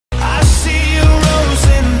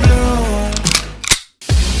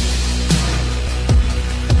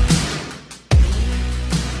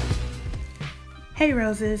Hey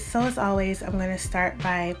roses, so as always I'm going to start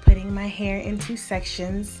by putting my hair into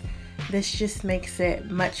sections. This just makes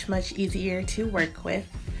it much easier to work with.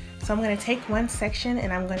 So I'm going to take one section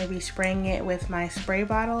and I'm going to be spraying it with my spray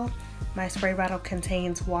bottle. My spray bottle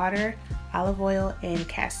contains water, olive oil, and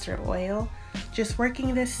castor oil. Just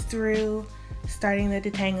working this through, starting the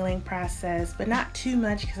detangling process, but not too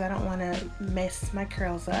much because I don't want to mess my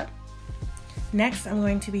curls up. Next, I'm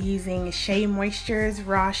going to be using Shea Moisture's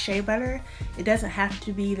raw shea butter. It doesn't have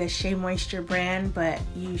to be the Shea Moisture brand, but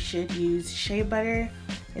you should use shea butter.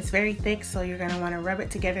 It's very thick, so you're going to want to rub it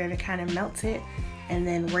together to kind of melt it and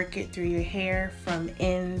then work it through your hair from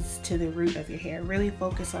ends to the root of your hair. Really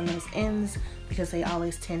focus on those ends because they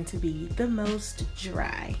always tend to be the most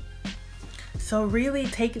dry. So really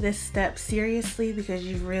take this step seriously because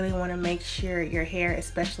you really want to make sure your hair,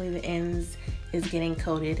 especially the ends, is getting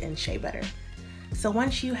coated in shea butter. So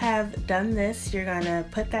once you have done this, you're going to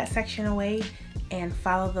put that section away and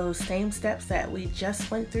follow those same steps that we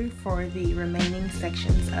just went through for the remaining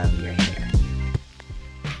sections of your hair.